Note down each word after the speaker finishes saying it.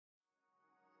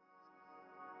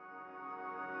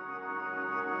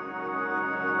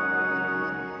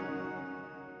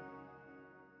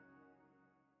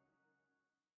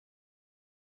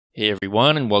Hey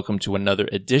everyone, and welcome to another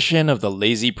edition of the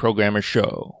Lazy Programmer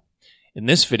Show. In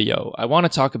this video, I want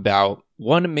to talk about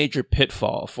one major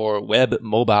pitfall for web,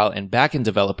 mobile, and backend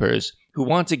developers who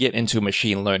want to get into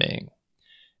machine learning.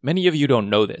 Many of you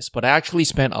don't know this, but I actually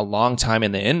spent a long time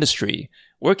in the industry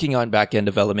working on backend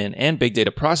development and big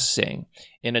data processing,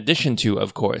 in addition to,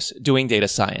 of course, doing data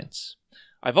science.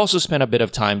 I've also spent a bit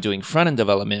of time doing front-end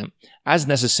development as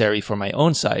necessary for my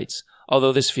own sites,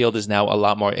 although this field is now a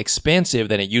lot more expansive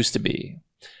than it used to be.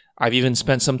 I've even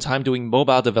spent some time doing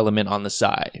mobile development on the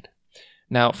side.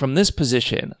 Now, from this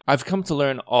position, I've come to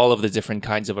learn all of the different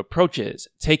kinds of approaches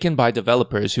taken by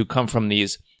developers who come from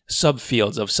these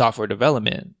subfields of software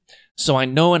development, so I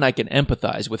know and I can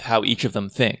empathize with how each of them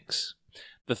thinks.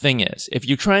 The thing is, if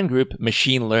you try and group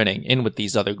machine learning in with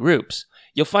these other groups,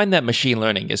 you'll find that machine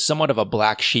learning is somewhat of a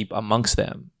black sheep amongst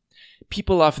them.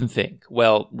 People often think,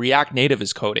 well, React Native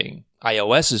is coding,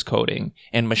 iOS is coding,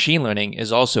 and machine learning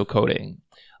is also coding.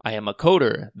 I am a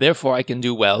coder, therefore I can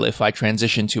do well if I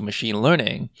transition to machine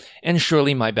learning, and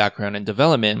surely my background in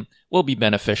development will be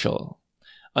beneficial.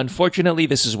 Unfortunately,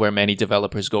 this is where many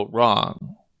developers go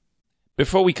wrong.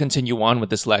 Before we continue on with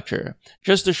this lecture,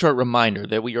 just a short reminder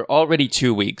that we are already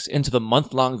 2 weeks into the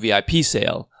month-long VIP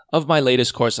sale of my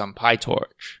latest course on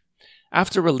PyTorch.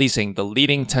 After releasing the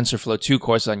leading TensorFlow 2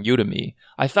 course on Udemy,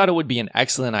 I thought it would be an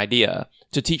excellent idea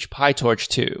to teach PyTorch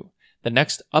 2, the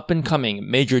next up-and-coming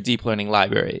major deep learning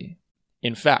library.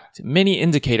 In fact, many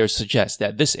indicators suggest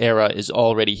that this era is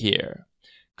already here.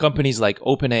 Companies like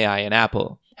OpenAI and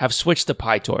Apple have switched to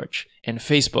PyTorch, and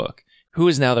Facebook, who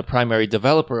is now the primary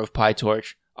developer of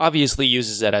PyTorch, obviously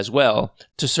uses it as well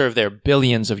to serve their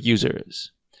billions of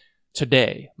users.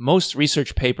 Today, most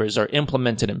research papers are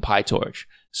implemented in PyTorch,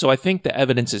 so I think the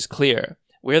evidence is clear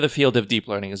where the field of deep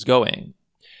learning is going.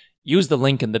 Use the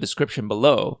link in the description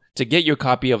below to get your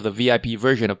copy of the VIP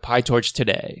version of PyTorch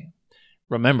today.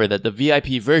 Remember that the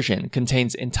VIP version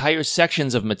contains entire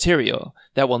sections of material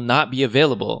that will not be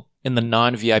available in the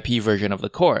non-VIP version of the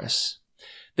course.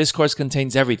 This course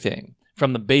contains everything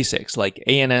from the basics like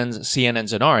ANNs,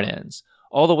 CNNs, and RNNs,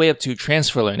 all the way up to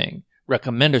transfer learning,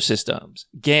 recommender systems,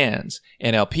 GANs,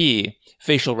 NLP,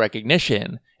 facial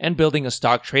recognition, and building a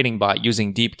stock trading bot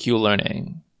using deep Q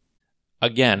learning.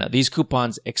 Again, these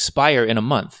coupons expire in a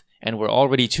month, and we're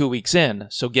already 2 weeks in,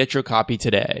 so get your copy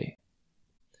today.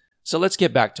 So let's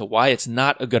get back to why it's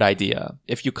not a good idea,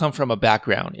 if you come from a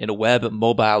background in web,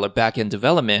 mobile, or backend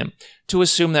development, to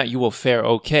assume that you will fare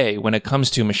okay when it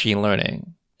comes to machine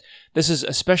learning. This is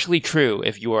especially true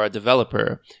if you are a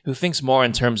developer who thinks more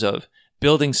in terms of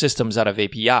building systems out of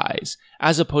APIs,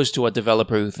 as opposed to a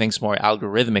developer who thinks more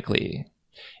algorithmically.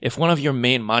 If one of your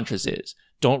main mantras is,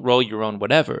 don't roll your own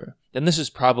whatever, then this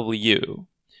is probably you.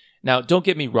 Now, don't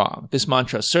get me wrong, this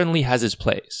mantra certainly has its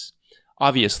place.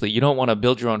 Obviously, you don't want to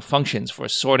build your own functions for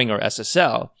sorting or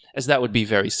SSL, as that would be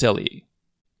very silly.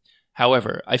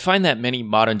 However, I find that many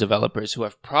modern developers who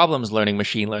have problems learning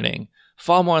machine learning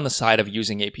fall more on the side of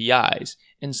using APIs,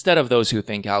 instead of those who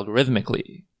think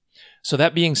algorithmically. So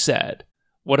that being said,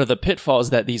 what are the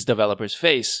pitfalls that these developers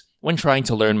face when trying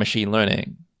to learn machine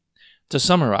learning? To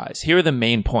summarize, here are the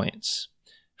main points.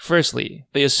 Firstly,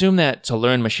 they assume that to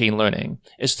learn machine learning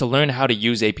is to learn how to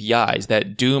use APIs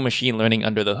that do machine learning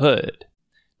under the hood.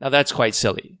 Now that's quite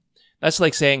silly. That's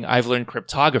like saying I've learned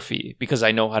cryptography because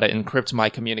I know how to encrypt my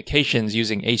communications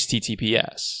using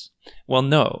HTTPS. Well,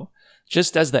 no.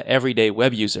 Just as the everyday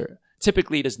web user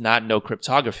typically does not know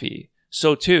cryptography,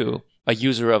 so too, a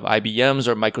user of IBM's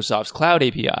or Microsoft's cloud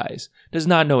APIs does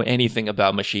not know anything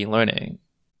about machine learning.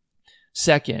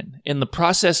 Second, in the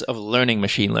process of learning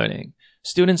machine learning,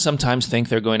 students sometimes think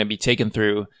they're going to be taken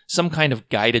through some kind of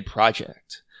guided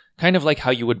project, kind of like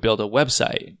how you would build a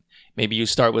website. Maybe you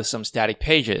start with some static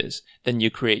pages, then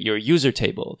you create your user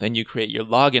table, then you create your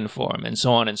login form, and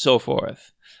so on and so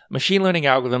forth. Machine learning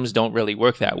algorithms don't really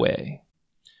work that way.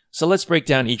 So let's break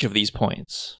down each of these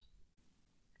points.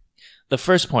 The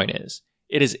first point is,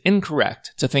 it is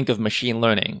incorrect to think of machine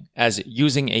learning as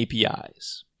using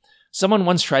APIs. Someone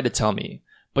once tried to tell me,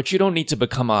 but you don't need to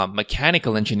become a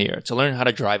mechanical engineer to learn how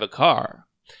to drive a car.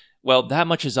 Well, that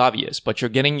much is obvious, but you're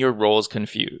getting your roles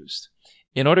confused.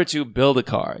 In order to build a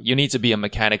car, you need to be a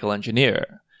mechanical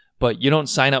engineer, but you don't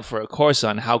sign up for a course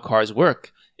on how cars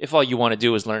work if all you want to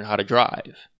do is learn how to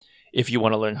drive. If you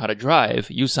want to learn how to drive,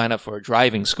 you sign up for a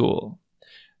driving school.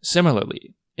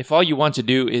 Similarly, if all you want to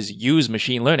do is use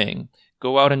machine learning,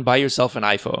 go out and buy yourself an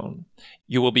iPhone.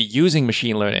 You will be using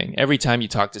machine learning every time you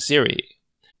talk to Siri.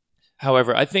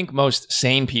 However, I think most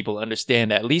sane people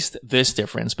understand at least this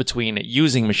difference between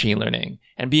using machine learning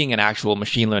and being an actual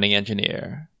machine learning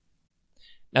engineer.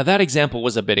 Now that example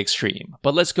was a bit extreme,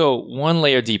 but let's go one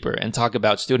layer deeper and talk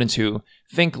about students who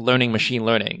think learning machine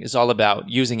learning is all about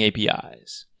using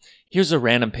APIs. Here's a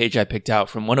random page I picked out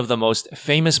from one of the most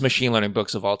famous machine learning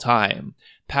books of all time,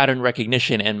 Pattern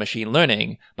Recognition and Machine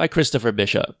Learning by Christopher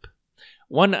Bishop.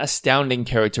 One astounding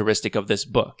characteristic of this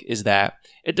book is that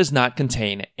it does not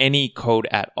contain any code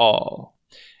at all.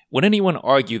 Would anyone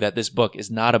argue that this book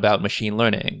is not about machine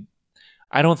learning?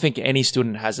 I don't think any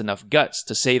student has enough guts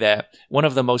to say that one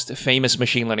of the most famous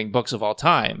machine learning books of all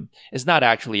time is not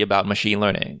actually about machine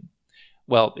learning.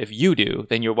 Well, if you do,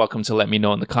 then you're welcome to let me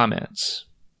know in the comments.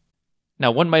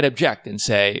 Now, one might object and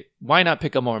say, why not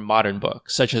pick a more modern book,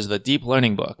 such as the Deep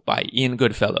Learning book by Ian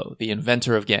Goodfellow, the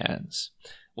inventor of GANs?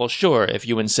 Well, sure, if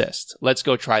you insist. Let's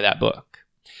go try that book.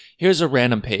 Here's a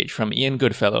random page from Ian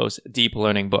Goodfellow's Deep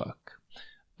Learning book.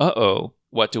 Uh-oh,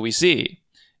 what do we see?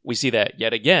 We see that,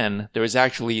 yet again, there is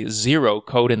actually zero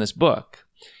code in this book.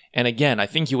 And again, I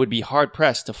think you would be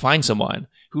hard-pressed to find someone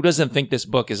who doesn't think this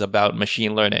book is about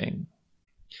machine learning.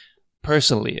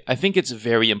 Personally, I think it's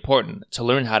very important to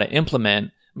learn how to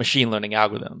implement machine learning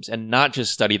algorithms and not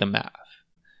just study the math.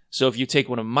 So if you take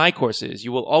one of my courses,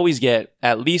 you will always get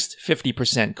at least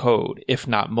 50% code, if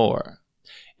not more.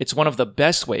 It's one of the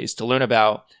best ways to learn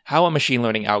about how a machine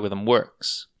learning algorithm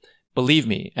works. Believe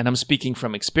me, and I'm speaking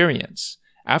from experience,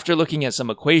 after looking at some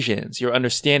equations, your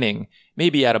understanding may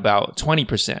be at about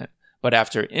 20%, but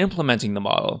after implementing the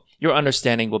model, your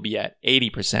understanding will be at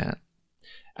 80%.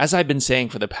 As I've been saying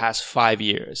for the past 5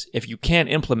 years, if you can't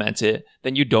implement it,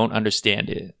 then you don't understand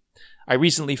it. I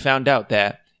recently found out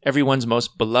that everyone's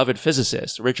most beloved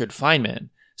physicist, Richard Feynman,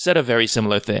 said a very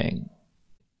similar thing.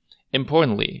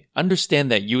 Importantly, understand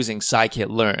that using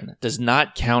scikit-learn does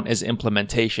not count as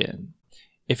implementation.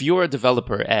 If you are a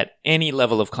developer at any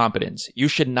level of competence, you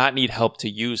should not need help to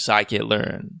use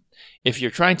scikit-learn. If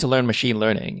you're trying to learn machine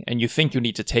learning and you think you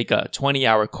need to take a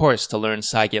 20-hour course to learn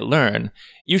scikit-learn,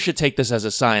 you should take this as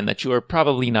a sign that you are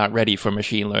probably not ready for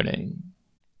machine learning.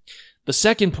 The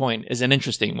second point is an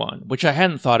interesting one, which I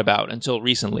hadn't thought about until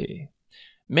recently.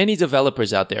 Many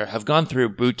developers out there have gone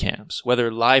through bootcamps,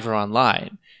 whether live or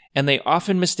online, and they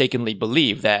often mistakenly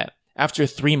believe that after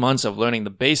 3 months of learning the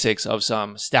basics of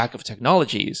some stack of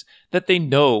technologies, that they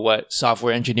know what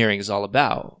software engineering is all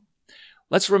about.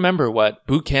 Let's remember what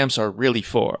bootcamps are really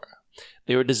for.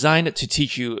 They were designed to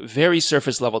teach you very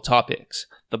surface-level topics,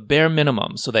 the bare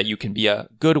minimum so that you can be a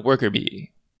good worker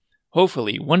bee.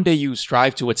 Hopefully, one day you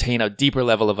strive to attain a deeper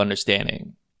level of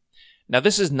understanding. Now,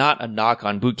 this is not a knock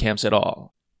on bootcamps at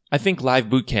all. I think live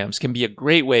bootcamps can be a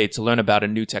great way to learn about a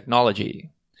new technology.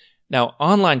 Now,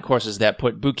 online courses that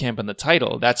put bootcamp in the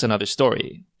title, that's another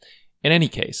story. In any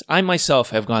case, I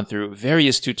myself have gone through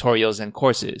various tutorials and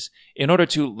courses in order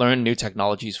to learn new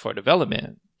technologies for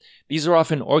development. These are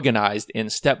often organized in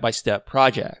step-by-step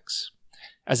projects.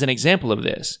 As an example of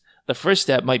this, the first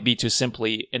step might be to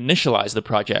simply initialize the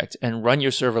project and run your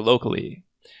server locally.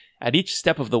 At each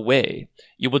step of the way,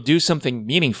 you will do something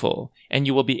meaningful and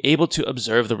you will be able to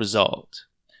observe the result.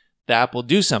 The app will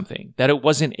do something that it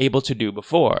wasn't able to do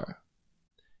before.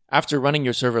 After running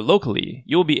your server locally,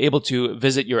 you will be able to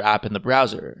visit your app in the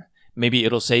browser. Maybe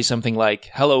it'll say something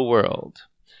like, "Hello World."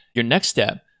 Your next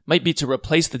step might be to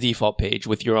replace the default page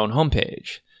with your own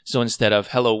homepage. So instead of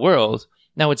 "Hello World,"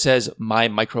 now it says "My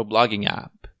Microblogging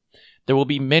App." There will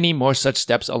be many more such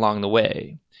steps along the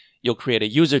way. You'll create a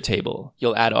user table,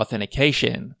 you'll add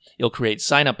authentication, you'll create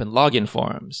sign-up and login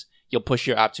forms, you'll push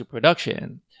your app to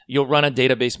production, you'll run a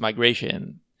database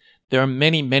migration. There are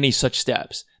many such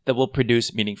steps that will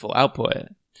produce meaningful output.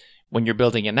 When you're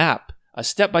building an app, a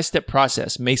step-by-step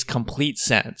process makes complete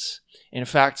sense. In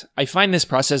fact, I find this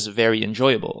process very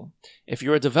enjoyable. If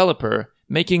you're a developer,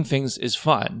 making things is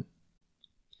fun.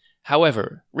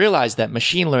 However, realize that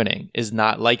machine learning is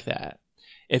not like that.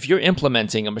 If you're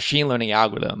implementing a machine learning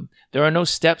algorithm, there are no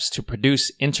steps to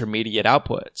produce intermediate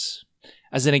outputs.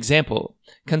 As an example,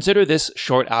 consider this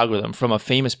short algorithm from a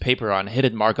famous paper on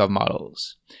hidden Markov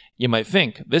models. You might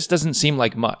think, this doesn't seem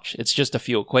like much, it's just a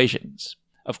few equations.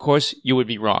 Of course, you would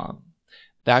be wrong.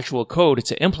 The actual code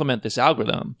to implement this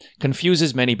algorithm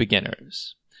confuses many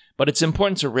beginners. But it's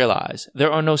important to realize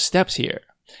there are no steps here.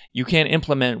 You can't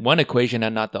implement one equation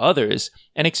and not the others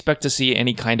and expect to see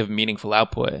any kind of meaningful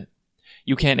output.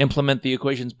 You can't implement the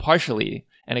equations partially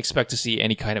and expect to see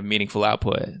any kind of meaningful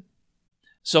output.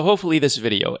 So hopefully this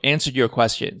video answered your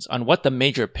questions on what the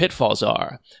major pitfalls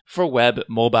are for web,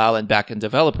 mobile, and backend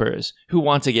developers who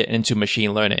want to get into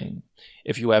machine learning.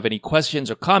 If you have any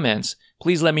questions or comments,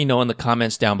 please let me know in the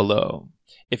comments down below.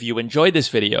 If you enjoyed this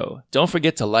video, don't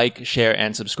forget to like, share,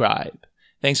 and subscribe.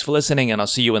 Thanks for listening, and I'll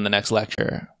see you in the next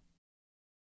lecture.